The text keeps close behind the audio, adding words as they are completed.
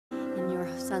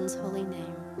Son's holy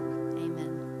name,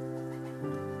 amen.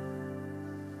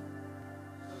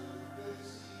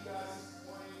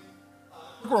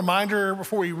 A reminder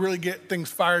before we really get things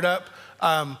fired up.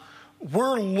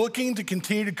 We're looking to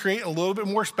continue to create a little bit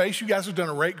more space. You guys have done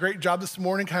a great job this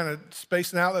morning, kind of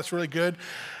spacing out. That's really good.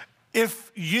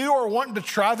 If you are wanting to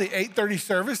try the 8:30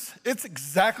 service, it's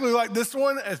exactly like this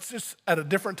one. It's just at a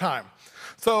different time.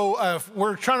 So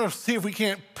we're trying to see if we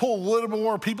can't pull a little bit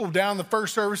more people down the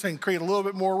first service and create a little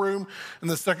bit more room in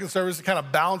the second service to kind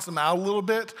of balance them out a little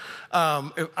bit.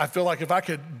 I feel like if I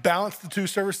could balance the two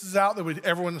services out, that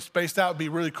everyone spaced out would be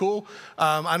really cool.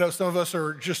 I know some of us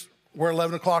are we're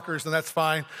 11 o'clockers, and that's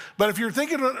fine. But if you're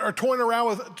thinking or toying around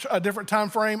with a different time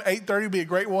frame, 8:30 would be a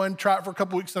great one. Try it for a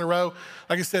couple weeks in a row.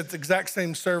 Like I said, it's the exact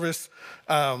same service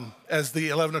as the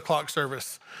 11 o'clock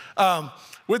service.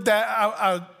 With that,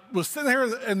 I was sitting here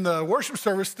in the worship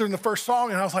service during the first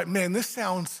song, and I was like, man, this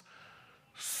sounds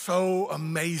so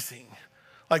amazing.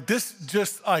 Like this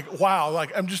just like, wow,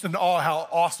 like I'm just in awe how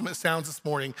awesome it sounds this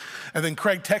morning. And then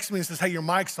Craig texted me and says, hey, your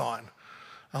mic's on.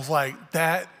 I was like,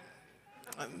 that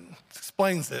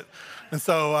explains it. And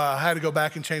so I had to go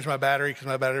back and change my battery because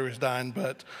my battery was dying.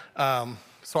 But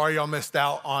sorry y'all missed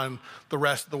out on the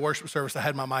rest of the worship service. I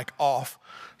had my mic off.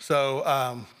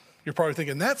 So you're probably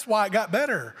thinking, that's why it got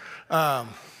better.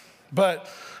 But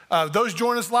those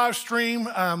join us live stream,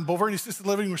 Bulverde Assisted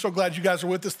Living, we're so glad you guys are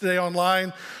with us today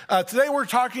online. Today we're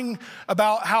talking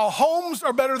about how homes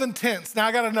are better than tents. Now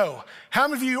I gotta know, how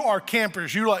many of you are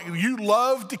campers? You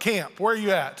love to camp. Where are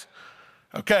you at?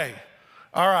 Okay,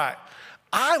 all right.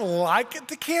 I like it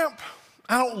to camp.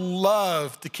 I don't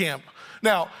love to camp.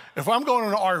 Now, if I'm going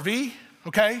on an RV,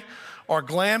 okay, or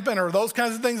glamping or those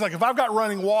kinds of things, like if I've got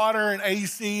running water and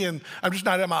AC and I'm just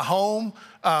not at my home,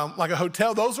 like a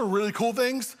hotel, those are really cool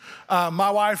things. My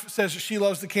wife says she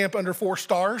loves to camp under 4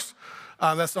 stars.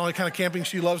 That's the only kind of camping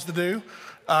she loves to do.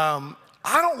 I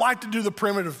don't like to do the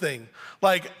primitive thing,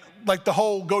 like the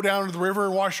whole go down to the river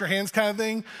and wash your hands kind of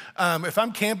thing. If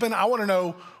I'm camping, I wanna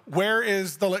know, where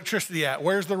is the electricity at?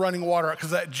 Where's the running water at?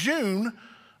 Because at June,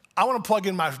 I want to plug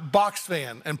in my box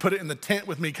fan and put it in the tent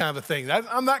with me kind of a thing.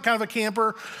 I'm that kind of a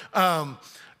camper.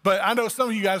 But I know some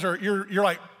of you guys you're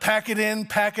like, pack it in,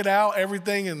 pack it out,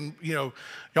 everything. And y'all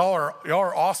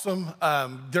are awesome.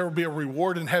 There will be a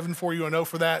reward in heaven for you, I know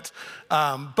for that.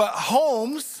 But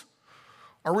homes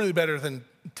are really better than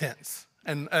tents.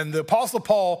 And the Apostle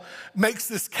Paul makes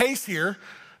this case here.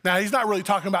 Now, he's not really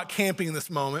talking about camping in this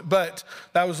moment, but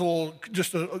that was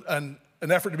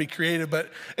an effort to be creative. But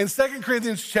in 2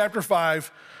 Corinthians chapter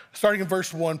 5, starting in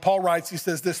verse 1, Paul writes, he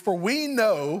says this, for we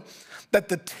know that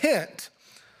the tent,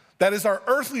 that is our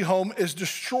earthly home, is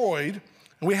destroyed,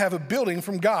 and we have a building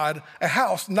from God, a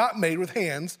house not made with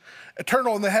hands,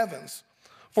 eternal in the heavens.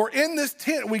 For in this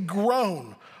tent we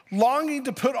groan, longing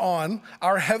to put on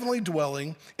our heavenly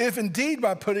dwelling, if indeed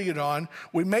by putting it on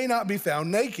we may not be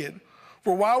found naked.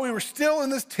 For while we were still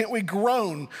in this tent, we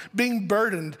groaned, being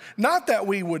burdened, not that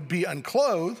we would be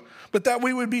unclothed, but that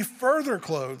we would be further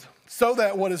clothed, so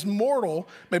that what is mortal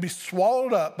may be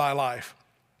swallowed up by life.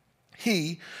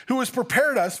 He who has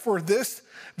prepared us for this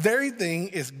very thing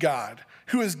is God,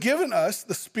 who has given us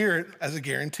the Spirit as a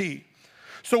guarantee.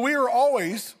 So we are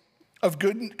always of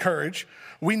good courage.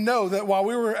 We know that while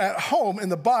we were at home in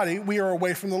the body, we are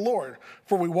away from the Lord,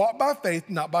 for we walk by faith,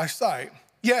 not by sight.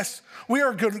 Yes, we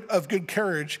are of good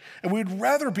courage, and we'd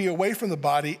rather be away from the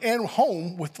body and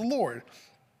home with the Lord.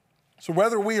 So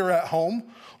whether we are at home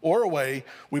or away,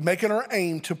 we make it our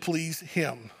aim to please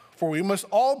him. For we must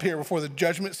all appear before the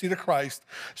judgment seat of Christ,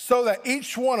 so that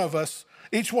each one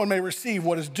may receive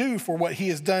what is due for what he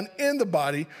has done in the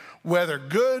body, whether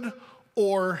good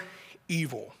or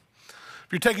evil. If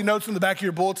you're taking notes in the back of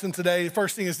your bulletin today, the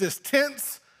first thing is this: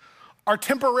 tents are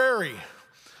temporary.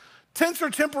 Tents are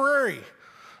temporary.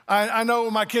 I know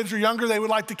when my kids were younger, they would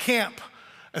like to camp.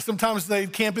 And sometimes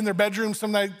they'd camp in their bedroom,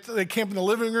 sometimes they'd camp in the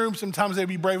living room, sometimes they'd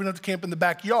be brave enough to camp in the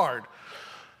backyard.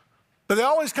 But they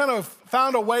always kind of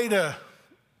found a way to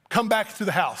come back to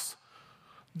the house.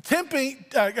 Camping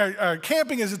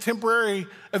is a temporary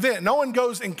event. No one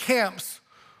goes and camps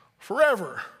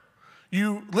forever.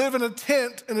 You live in a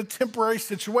tent in a temporary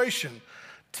situation.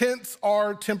 Tents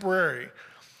are temporary.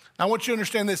 I want you to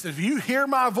understand this. If you hear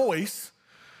my voice,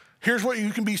 here's what you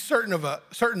can be certain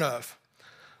of.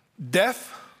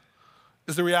 Death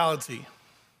is the reality.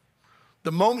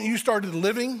 The moment you started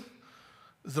living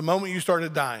is the moment you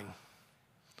started dying.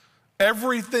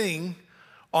 Everything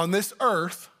on this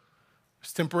earth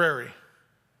is temporary.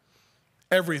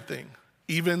 Everything,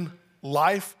 even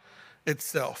life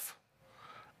itself.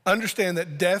 Understand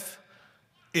that death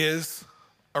is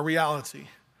a reality.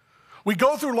 We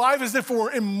go through life as if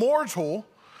we're immortal,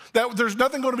 that there's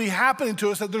nothing going to be happening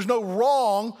to us, that there's no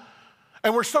wrong,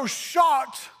 and we're so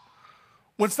shocked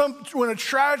when a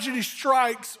tragedy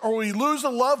strikes or we lose a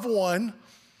loved one.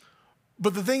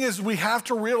 But the thing is, we have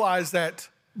to realize that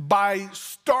by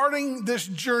starting this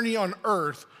journey on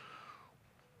earth,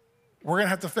 we're going to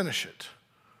have to finish it.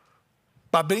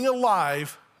 By being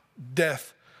alive,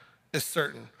 death is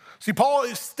certain. See, Paul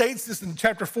states this in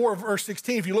chapter 4, verse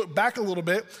 16. If you look back a little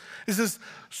bit, it says,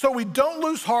 so we don't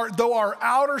lose heart, though our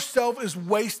outer self is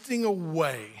wasting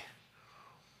away.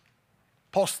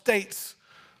 Paul states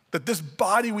that this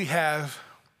body we have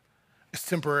is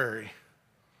temporary.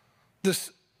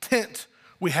 This tent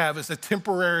we have is a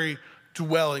temporary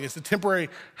dwelling. It's a temporary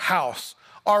house.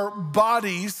 Our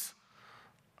bodies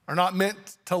are not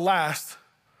meant to last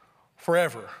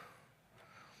forever.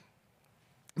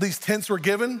 These tents were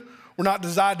given were not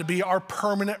designed to be our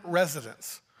permanent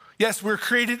residence. Yes, we're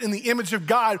created in the image of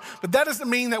God, but that doesn't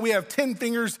mean that we have 10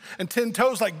 fingers and 10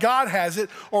 toes like God has it,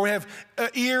 or we have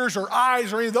ears or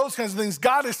eyes or any of those kinds of things.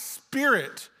 God is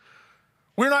spirit.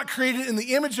 We're not created in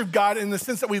the image of God in the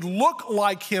sense that we look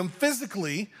like him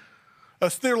physically. A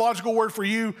theological word for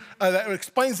you that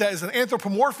explains that is an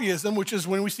anthropomorphism, which is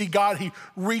when we see God, he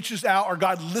reaches out or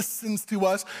God listens to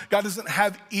us. God doesn't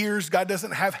have ears. God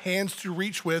doesn't have hands to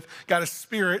reach with. God is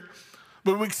spirit.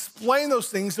 But we explain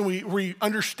those things and we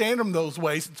understand them those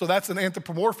ways. And so that's an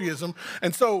anthropomorphism.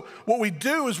 And so what we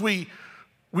do is we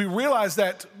realize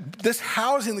that this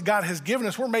housing that God has given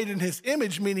us, we're made in his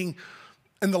image, meaning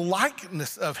in the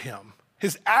likeness of him.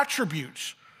 His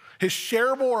attributes, his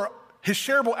shareable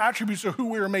attributes are who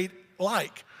we are made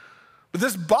like. But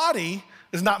this body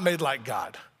is not made like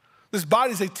God. This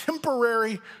body is a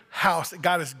temporary house that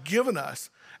God has given us,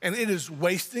 and it is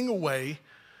wasting away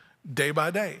day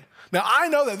by day. Now, I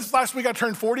know that this last week I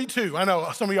turned 42. I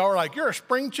know some of y'all are like, you're a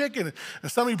spring chicken.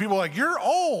 And some of you people are like, you're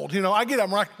old. You know, I get it.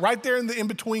 I'm right there in the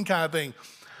in-between kind of thing.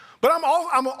 But I'm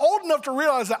old enough to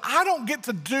realize that I don't get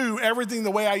to do everything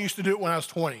the way I used to do it when I was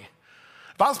 20.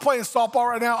 If I was playing softball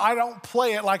right now, I don't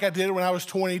play it like I did when I was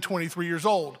 20, 23 years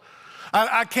old.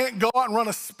 I can't go out and run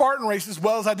a Spartan race as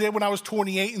well as I did when I was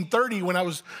 28 and 30 when I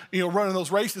was running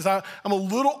those races. I'm a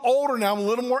little older now. I'm a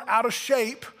little more out of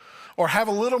shape, or have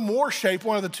a little more shape,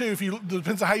 one of the two,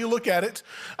 depends on how you look at it.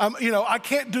 I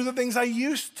can't do the things I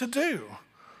used to do.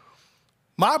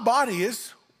 My body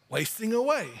is wasting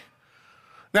away.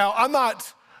 Now, I'm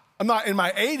not in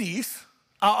my 80s.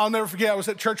 I'll never forget, I was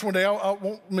at church one day, I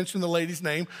won't mention the lady's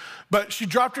name, but she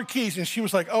dropped her keys and she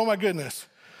was like, oh my goodness.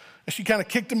 And she kind of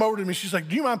kicked them over to me. She's like,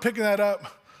 do you mind picking that up?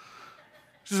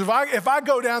 She says, if I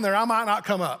go down there, I might not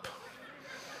come up.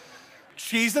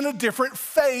 She's in a different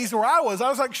phase where I was. I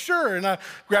was like, sure. And I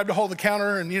grabbed a hold of the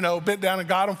counter and, bent down and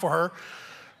got them for her.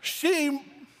 She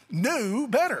knew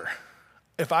better.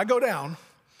 If I go down,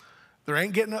 there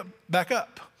ain't getting back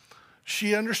up.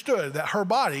 She understood that her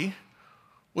body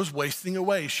was wasting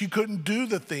away. She couldn't do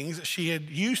the things that she had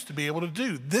used to be able to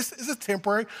do. This is a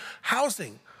temporary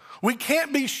housing. We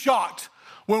can't be shocked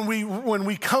when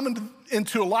we come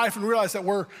into a life and realize that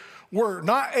we're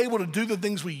not able to do the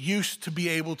things we used to be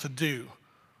able to do.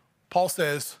 Paul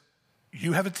says,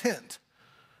 you have a tent.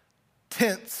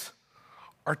 Tents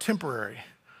are temporary.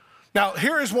 Now,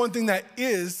 here is one thing that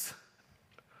is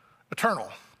eternal.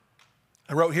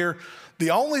 I wrote here,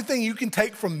 the only thing you can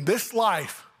take from this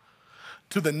life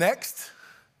to the next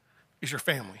is your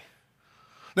family.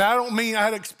 Now, I don't mean, I had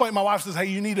to explain, my wife says, hey,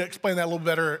 you need to explain that a little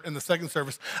better in the second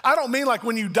service. I don't mean like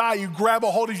when you die, you grab a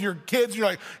hold of your kids, you're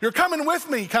like, you're coming with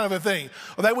me kind of a thing.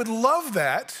 Well, they would love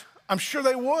that. I'm sure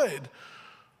they would.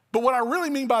 But what I really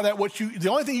mean by that, the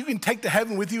only thing you can take to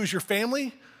heaven with you as your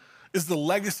family is the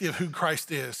legacy of who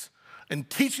Christ is, and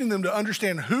teaching them to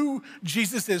understand who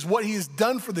Jesus is, what he has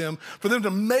done for them to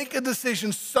make a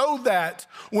decision so that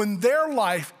when their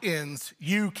life ends,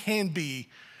 you can be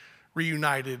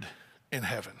reunited in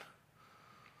heaven.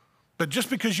 But just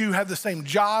because you have the same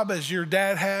job as your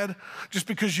dad had, just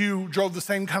because you drove the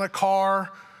same kind of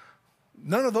car,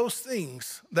 none of those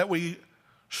things that we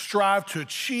strive to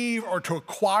achieve or to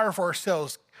acquire for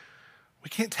ourselves, we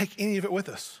can't take any of it with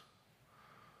us.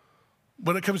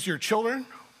 When it comes to your children,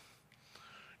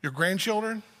 your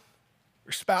grandchildren,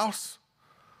 your spouse,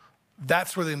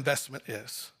 that's where the investment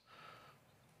is.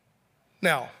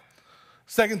 Now,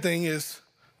 second thing is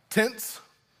tents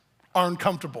are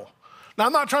uncomfortable. Now,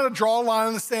 I'm not trying to draw a line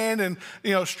in the sand and,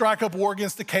 strike up war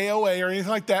against the KOA or anything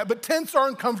like that, but tents are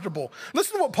uncomfortable.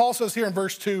 Listen to what Paul says here in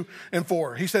verse 2 and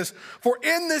 4. He says, for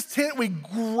in this tent we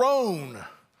groan,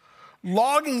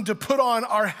 longing to put on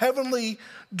our heavenly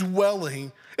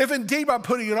dwelling. If indeed by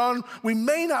putting it on, we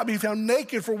may not be found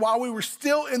naked, for while we were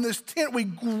still in this tent, we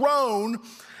groan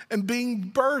and being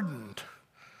burdened.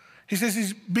 He says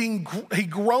he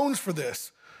groans for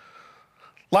this.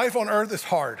 Life on earth is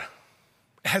hard.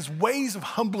 It has ways of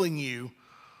humbling you,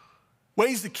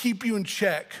 ways to keep you in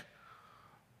check.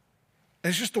 And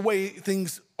it's just the way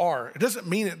things are. It doesn't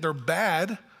mean that they're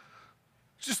bad.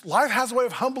 It's just life has a way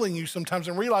of humbling you sometimes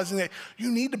and realizing that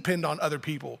you need to depend on other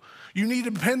people. You need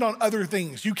to depend on other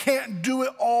things. You can't do it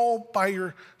all by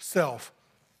yourself.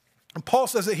 And Paul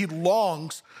says that he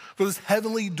longs for this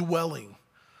heavenly dwelling.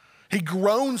 He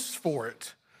groans for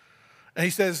it. And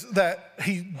he says that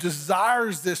he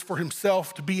desires this for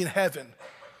himself to be in heaven.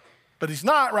 But he's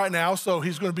not right now, so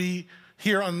he's going to be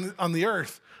here on the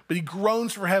earth. But he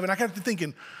groans for heaven. I got to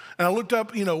thinking, and I looked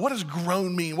up, what does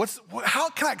groan mean? How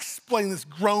can I explain this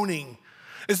groaning?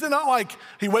 Is it not like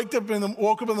he woke up in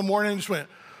the morning and just went,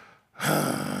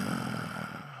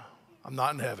 I'm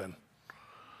not in heaven.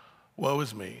 Woe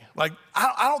is me. Like,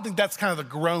 I don't think that's kind of the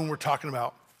groan we're talking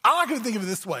about. I like to think of it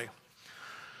this way.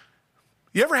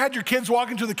 You ever had your kids walk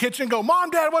into the kitchen and go, Mom,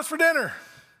 Dad, what's for dinner?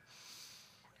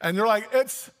 And you're like,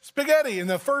 it's spaghetti. In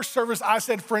the first service, I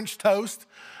said French toast.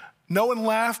 No one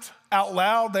laughed out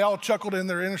loud. They all chuckled in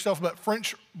their inner self, but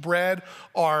French bread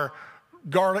or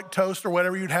garlic toast or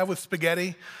whatever you'd have with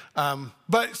spaghetti.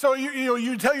 But so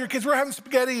you tell your kids, we're having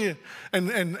spaghetti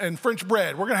and French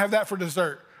bread. We're going to have that for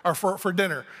dessert or for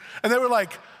dinner. And they were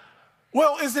like,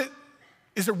 well, is it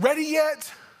ready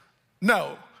yet?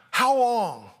 No. How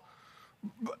long?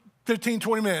 15,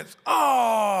 20 minutes.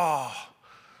 Oh,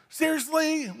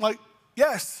 seriously? I'm like,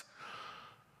 yes.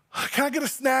 Can I get a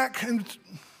snack? And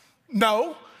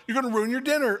no, you're going to ruin your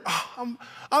dinner. Oh,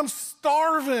 I'm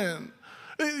starving.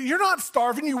 You're not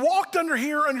starving. You walked under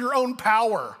here on your own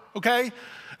power, okay?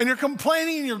 And you're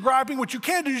complaining and you're griping. What you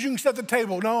can do is you can set the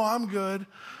table. No, I'm good.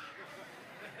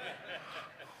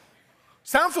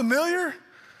 Sound familiar?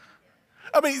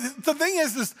 I mean, the thing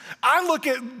is I look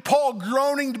at Paul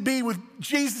groaning to be with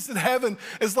Jesus in heaven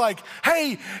as like,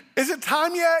 hey, is it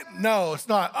time yet? No, it's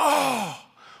not. Oh,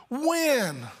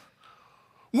 when?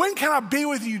 When can I be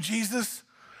with you, Jesus?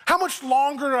 How much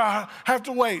longer do I have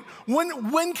to wait?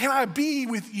 When can I be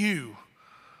with you?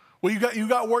 Well, you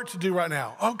got work to do right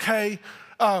now. Okay,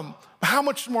 how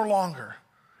much more longer?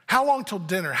 How long till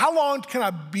dinner? How long can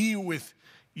I be with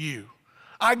you?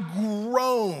 I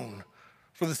groan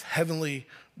for this heavenly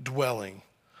dwelling.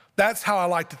 That's how I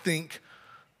like to think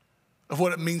of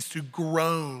what it means to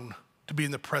groan, to be in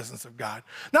the presence of God.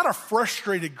 Not a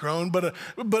frustrated groan, but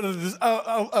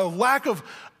a lack of,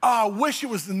 I wish it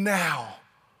was now.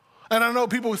 And I know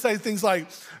people who say things like,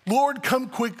 Lord, come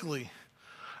quickly.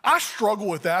 I struggle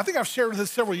with that. I think I've shared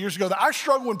this several years ago that I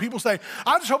struggle when people say,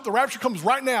 I just hope the rapture comes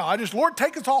right now. Lord,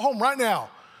 take us all home right now.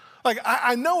 Like,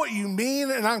 I know what you mean,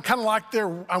 and I'm kind of like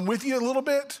I'm with you a little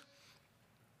bit.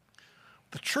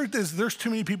 The truth is, there's too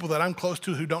many people that I'm close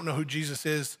to who don't know who Jesus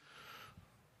is,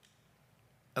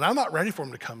 and I'm not ready for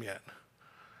him to come yet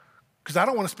because I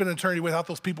don't want to spend an eternity without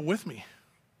those people with me.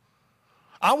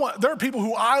 There are people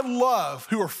who I love,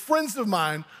 who are friends of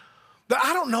mine, that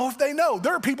I don't know if they know.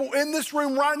 There are people in this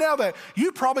room right now that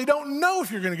you probably don't know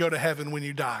if you're going to go to heaven when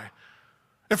you die.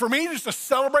 And for me just to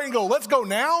celebrate and go, let's go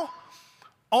now,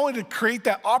 only to create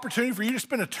that opportunity for you to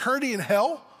spend eternity in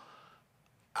hell,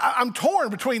 I'm torn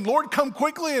between, Lord, come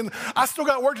quickly, and I still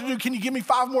got work to do. Can you give me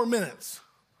 5 more minutes?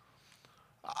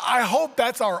 I hope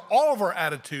that's all of our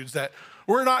attitudes, that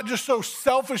we're not just so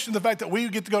selfish in the fact that we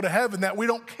get to go to heaven that we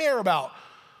don't care about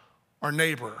our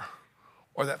neighbor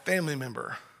or that family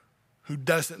member who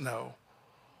doesn't know,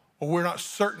 or we're not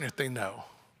certain if they know,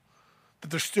 that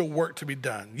there's still work to be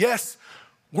done. Yes,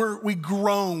 we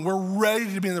groan, we're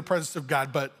ready to be in the presence of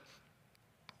God, but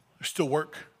there's still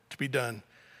work to be done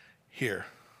here.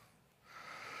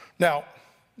 Now,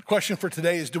 the question for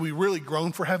today is, do we really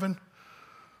groan for heaven?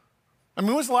 I mean,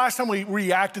 when was the last time we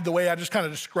reacted the way I just kind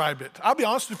of described it? I'll be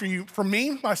honest with you, for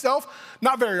me, myself,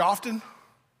 not very often.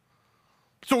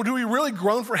 So do we really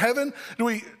groan for heaven? Do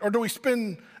we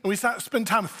spend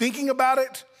time thinking about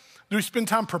it? Do we spend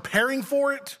time preparing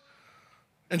for it?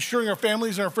 Ensuring our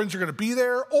families and our friends are going to be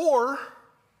there? Or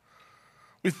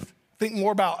we think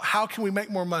more about how can we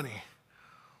make more money?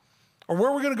 Or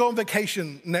where we're going to go on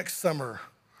vacation next summer?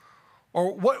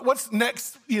 Or what's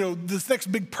next, this next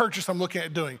big purchase I'm looking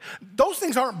at doing. Those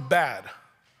things aren't bad.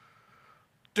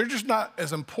 They're just not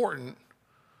as important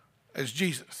as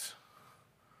Jesus.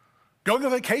 Going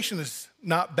on vacation is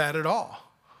not bad at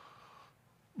all,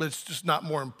 but it's just not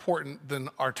more important than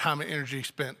our time and energy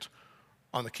spent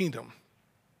on the kingdom.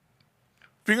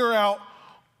 Figure out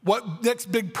what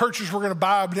next big purchase we're going to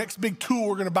buy, next big tool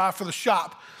we're going to buy for the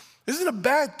shop, isn't a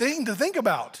bad thing to think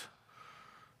about.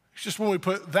 It's just when we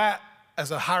put that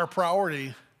as a higher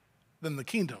priority than the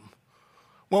kingdom.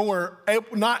 When we're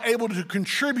not able to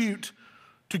contribute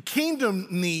to kingdom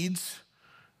needs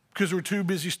because we're too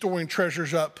busy storing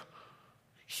treasures up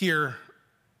here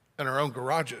in our own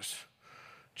garages.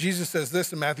 Jesus says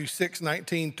this in Matthew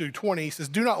 6:19-20. He says,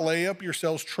 do not lay up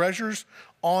yourselves treasures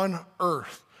on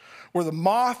earth, where the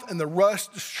moth and the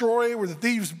rust destroy, where the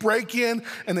thieves break in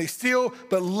and they steal,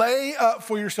 but lay up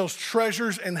for yourselves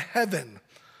treasures in heaven,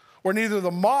 where neither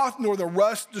the moth nor the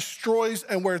rust destroys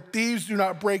and where thieves do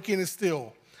not break in and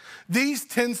steal. These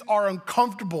tents are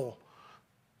uncomfortable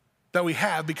that we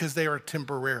have because they are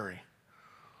temporary.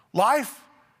 Life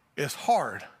is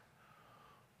hard,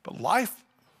 but life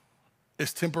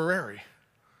is temporary,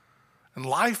 and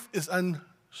life is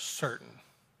uncertain.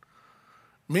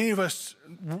 Many of us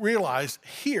realize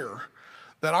here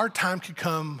that our time could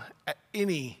come at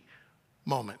any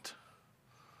moment,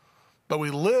 but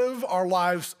we live our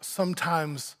lives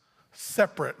sometimes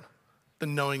separate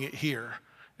than knowing it here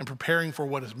and preparing for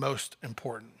what is most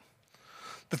important.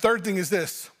 The third thing is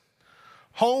this: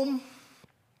 home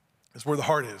is where the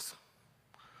heart is.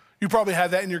 You probably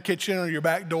have that in your kitchen or your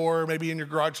back door, maybe in your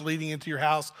garage leading into your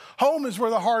house. Home is where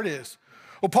the heart is.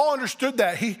 Well, Paul understood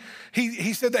that. He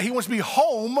said that he wants to be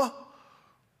home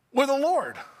with the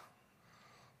Lord.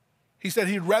 He said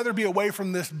he'd rather be away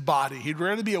from this body. He'd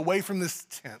rather be away from this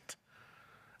tent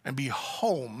and be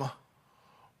home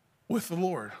with the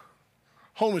Lord.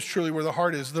 Home is truly where the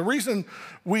heart is. The reason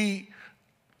we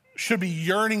should be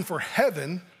yearning for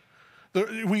heaven,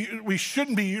 we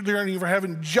shouldn't be yearning for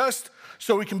heaven just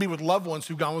so we can be with loved ones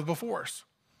who've gone with before us.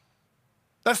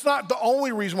 That's not the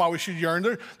only reason why we should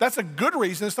yearn. That's a good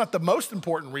reason. It's not the most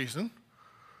important reason.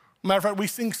 Matter of fact, we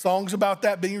sing songs about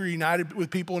that, being reunited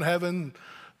with people in heaven,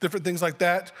 different things like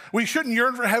that. We shouldn't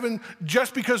yearn for heaven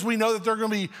just because we know that there are going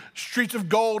to be streets of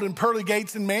gold and pearly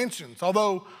gates and mansions,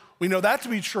 although we know that to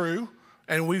be true,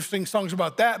 and we've sing songs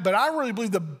about that. But I really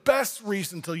believe the best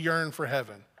reason to yearn for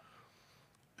heaven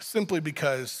is simply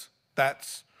because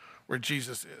that's where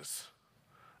Jesus is.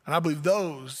 And I believe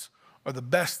those are the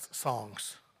best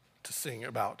songs to sing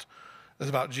about, is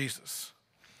about Jesus.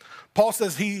 Paul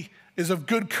says he is of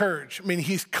good courage. I mean,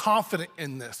 he's confident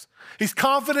in this. He's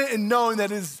confident in knowing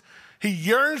that he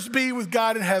yearns to be with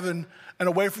God in heaven and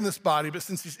away from this body, but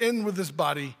since he's in with this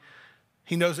body,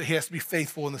 he knows that he has to be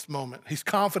faithful in this moment. He's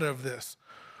confident of this.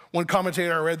 One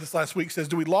commentator I read this last week says,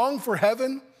 do we long for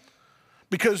heaven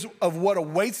because of what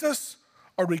awaits us,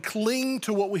 or do we cling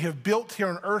to what we have built here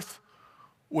on earth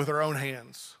with our own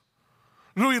hands?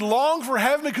 Do we long for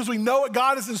heaven because we know what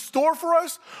God is in store for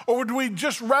us, or do we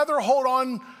just rather hold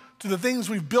on to the things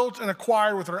we've built and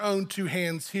acquired with our own two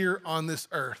hands here on this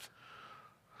earth?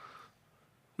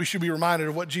 We should be reminded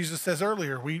of what Jesus says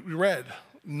earlier. We read,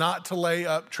 not to lay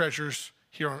up treasures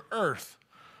here on earth,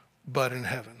 but in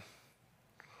heaven.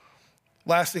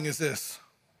 Last thing is this: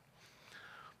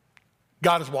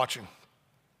 God is watching.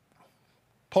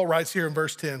 Paul writes here in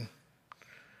verse 10, he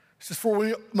says, for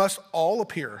we must all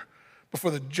appear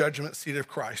before the judgment seat of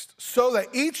Christ, so that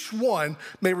each one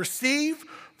may receive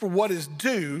for what is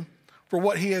due for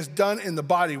what he has done in the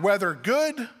body, whether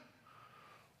good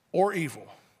or evil.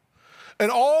 In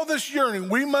all this yearning,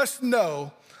 we must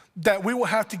know that we will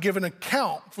have to give an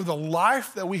account for the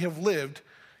life that we have lived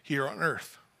here on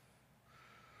earth.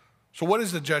 So what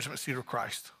is the judgment seat of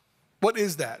Christ? What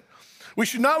is that? We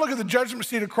should not look at the judgment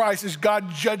seat of Christ as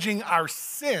God judging our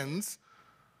sins.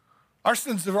 Our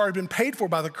sins have already been paid for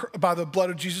by the blood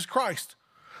of Jesus Christ.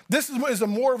 This is a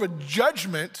more of a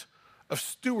judgment of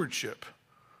stewardship.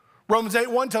 Romans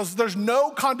 8:1 tells us there's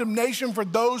no condemnation for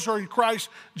those who are in Christ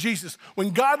Jesus.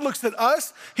 When God looks at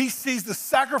us, he sees the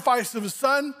sacrifice of his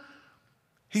son.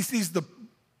 He sees the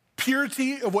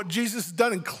purity of what Jesus has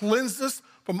done and cleansed us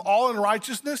from all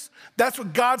unrighteousness. That's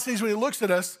what God sees when he looks at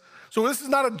us. So this is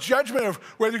not a judgment of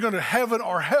whether you're going to heaven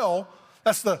or hell.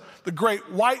 That's the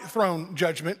great white throne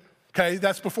judgment. Okay,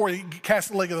 that's before he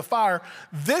casts the lake of the fire.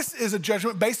 This is a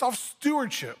judgment based off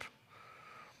stewardship.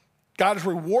 God is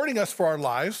rewarding us for our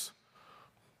lives,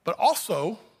 but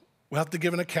also we have to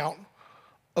give an account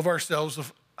of ourselves,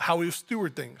 of how we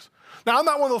steward things. Now, I'm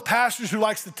not one of those pastors who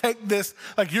likes to take this,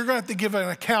 like you're gonna have to give an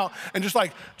account and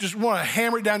just wanna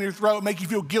hammer it down your throat, make you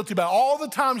feel guilty about all the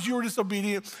times you were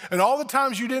disobedient and all the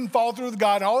times you didn't follow through with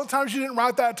God and all the times you didn't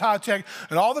write that tithe check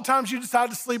and all the times you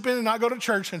decided to sleep in and not go to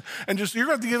church and just, you're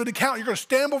gonna have to give an account. You're gonna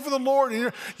stand before the Lord.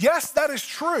 And yes, that is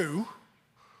true.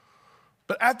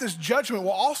 But at this judgment,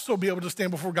 we'll also be able to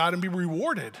stand before God and be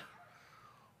rewarded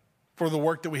for the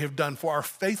work that we have done, for our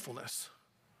faithfulness.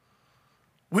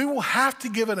 We will have to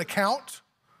give an account,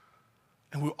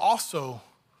 and we'll also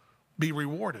be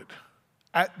rewarded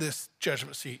at this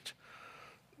judgment seat.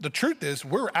 The truth is,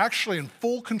 we're actually in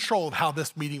full control of how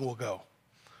this meeting will go.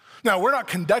 Now, we're not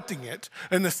conducting it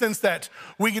in the sense that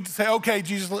we get to say, okay,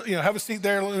 Jesus, have a seat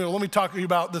there. Let me talk to you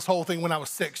about this whole thing when I was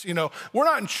 6. We're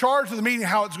not in charge of the meeting,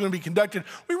 how it's going to be conducted.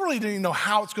 We really didn't even know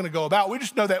how it's going to go about. We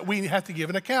just know that we have to give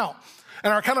an account.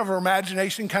 And our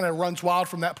imagination kind of runs wild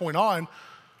from that point on.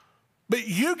 But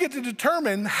you get to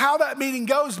determine how that meeting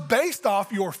goes based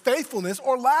off your faithfulness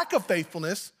or lack of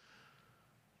faithfulness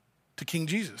to King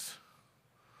Jesus.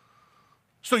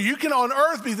 So you can on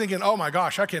earth be thinking, oh my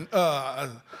gosh, I can,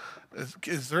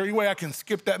 is there any way I can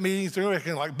skip that meeting? Is there any way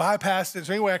I can bypass it? Is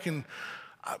there any way I can,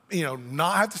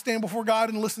 not have to stand before God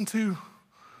and listen to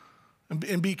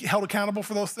and be held accountable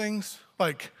for those things?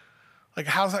 Like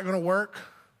how's that gonna work?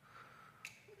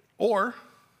 Or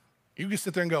you can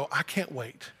sit there and go, I can't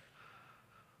wait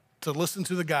to listen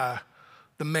to the guy,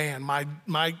 the man,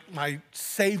 my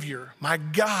Savior, my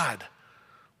God,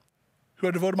 who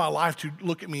I devoted my life to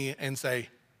look at me and say,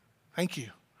 thank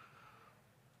you,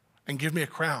 and give me a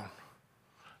crown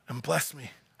and bless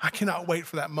me. I cannot wait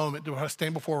for that moment to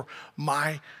stand before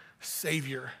my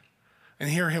Savior and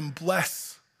hear him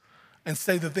bless and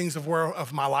say the things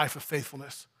of my life of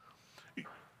faithfulness.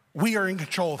 We are in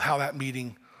control of how that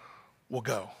meeting will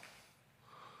go.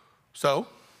 So,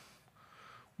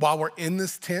 while we're in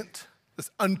this tent, this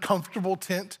uncomfortable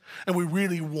tent, and we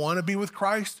really want to be with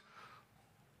Christ,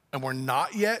 and we're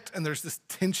not yet, and there's this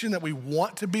tension that we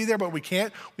want to be there, but we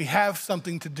can't, we have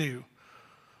something to do.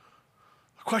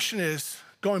 The question is,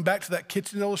 going back to that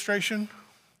kitchen illustration,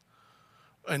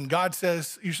 and God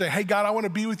says, you say, hey, God, I want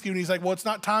to be with you. And he's like, well, it's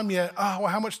not time yet. Oh, well,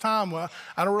 how much time? Well,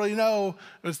 I don't really know.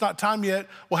 It's not time yet.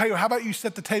 Well, hey, how about you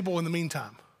set the table in the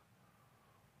meantime?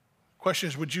 Question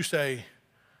is, would you say,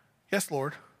 yes,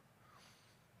 Lord,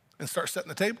 and start setting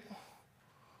the table?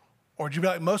 Or would you be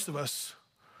like most of us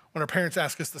when our parents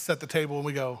ask us to set the table and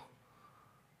we go,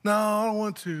 no, I don't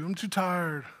want to. I'm too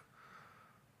tired.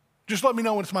 Just let me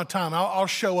know when it's my time. I'll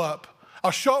show up.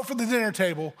 I'll show up for the dinner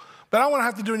table, but I don't want to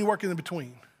have to do any work in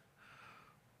between.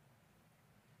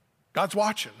 God's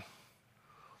watching.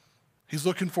 He's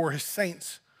looking for his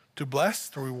saints to bless,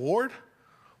 to reward,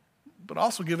 but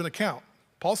also give an account.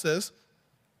 Paul says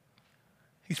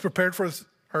he's prepared for us,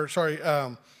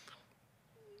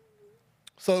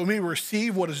 so that we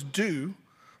receive what is due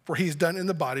for he's done in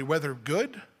the body, whether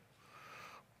good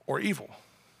or evil.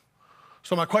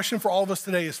 So my question for all of us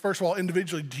today is, first of all,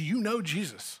 individually, do you know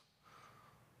Jesus?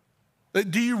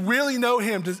 Do you really know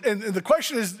him? And the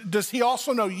question is, does he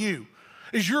also know you?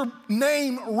 Is your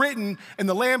name written in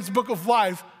the Lamb's Book of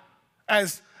Life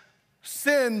as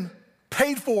sin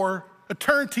paid for,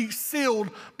 eternity sealed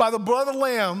by the blood of the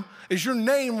Lamb? Is your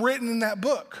name written in that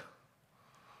book?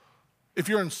 If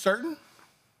you're uncertain,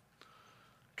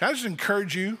 can I just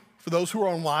encourage you, for those who are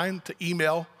online, to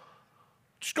email.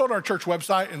 Just go to our church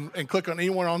website and click on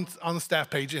anyone on the staff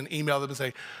page and email them and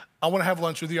say, I want to have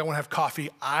lunch with you. I want to have coffee.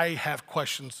 I have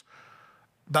questions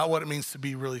about what it means to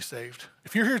be really saved.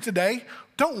 If you're here today,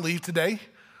 don't leave today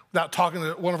without talking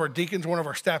to one of our deacons, one of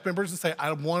our staff members, and say,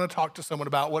 I want to talk to someone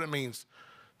about what it means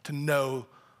to know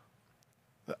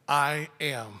that I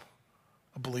am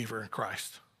a believer in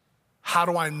Christ. How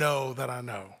do I know that I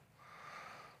know?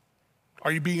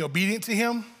 Are you being obedient to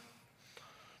him?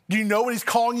 Do you know what he's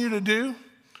calling you to do?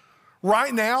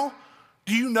 Right now,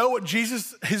 do you know what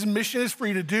his mission is for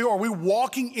you to do? Are we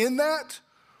walking in that?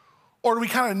 Or do we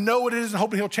kind of know what it is and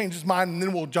hoping he'll change his mind and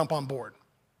then we'll jump on board?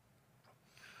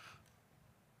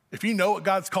 If you know what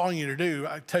God's calling you to do,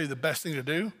 I tell you the best thing to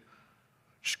do,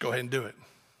 just go ahead and do it.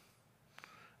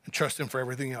 And trust him for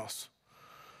everything else.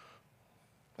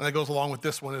 And that goes along with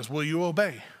this one is, will you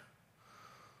obey?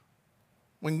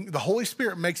 When the Holy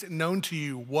Spirit makes it known to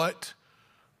you what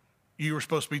you are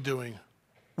supposed to be doing,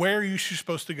 where you should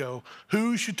supposed to go,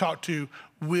 who you should talk to,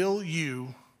 will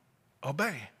you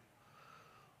obey?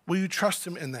 Will you trust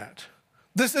him in that?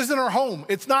 This isn't our home.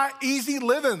 It's not easy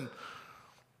living.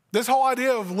 This whole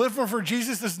idea of living for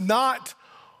Jesus is not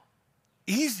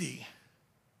easy.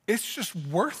 It's just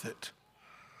worth it.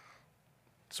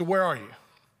 So where are you?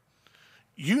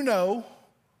 You know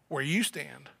where you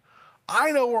stand.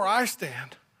 I know where I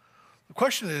stand. The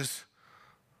question is,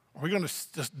 are we going to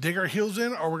just dig our heels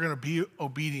in, or are we going to be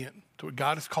obedient to what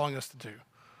God is calling us to do?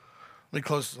 Let me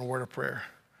close with a word of prayer.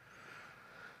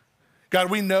 God,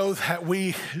 we know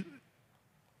that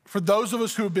for those of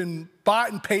us who have been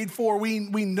bought and paid for, we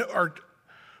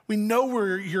know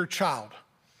we're your child.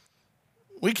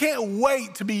 We can't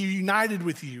wait to be united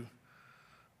with you,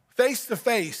 face to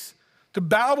face, to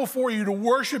bow before you, to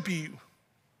worship you.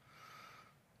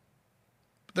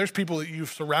 But there's people that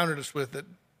you've surrounded us with that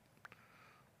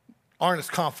aren't as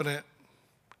confident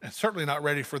and certainly not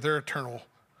ready for their eternal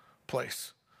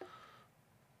place.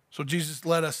 So Jesus,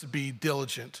 let us be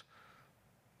diligent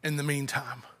in the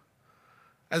meantime.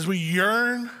 As we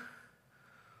yearn,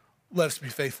 let us be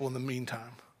faithful in the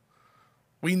meantime.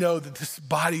 We know that this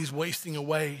body is wasting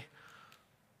away.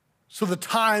 So the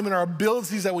time and our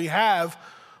abilities that we have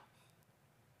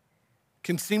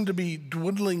can seem to be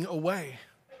dwindling away.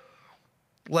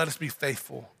 Let us be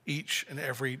faithful each and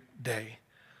every day.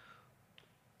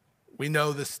 We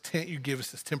know this tent you give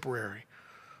us is temporary.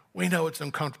 We know it's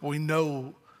uncomfortable. We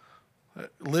know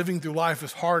living through life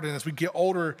is hard, and as we get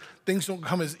older, things don't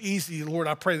come as easy. Lord,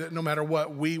 I pray that no matter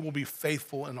what, we will be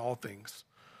faithful in all things.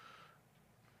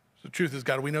 The truth is,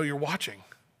 God, we know you're watching.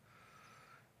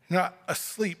 You're not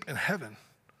asleep in heaven.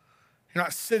 You're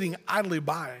not sitting idly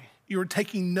by. You're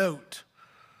taking note.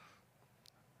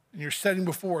 And you're setting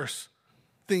before us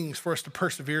things for us to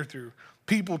persevere through,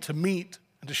 people to meet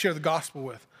and to share the gospel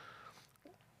with.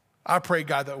 I pray,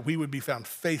 God, that we would be found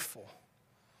faithful.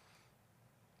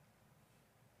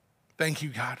 Thank you,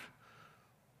 God,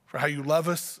 for how you love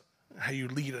us and how you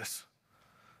lead us.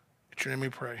 In your name we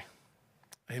pray.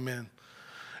 Amen.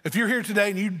 If you're here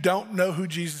today and you don't know who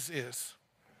Jesus is,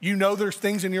 you know there's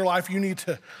things in your life you need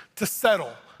to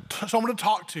settle, someone to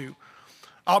talk to.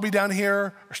 I'll be down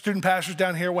here, our student pastor's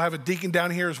down here, we'll have a deacon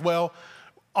down here as well.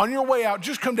 On your way out,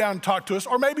 just come down and talk to us.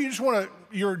 Or maybe you just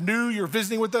you're new, you're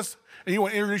visiting with us, and you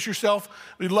want to introduce yourself.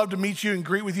 We'd love to meet you and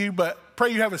greet with you, but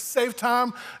pray you have a safe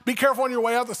time. Be careful on your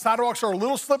way out. The sidewalks are a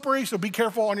little slippery, so be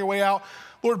careful on your way out.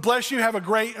 Lord bless you. Have a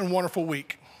great and wonderful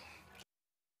week.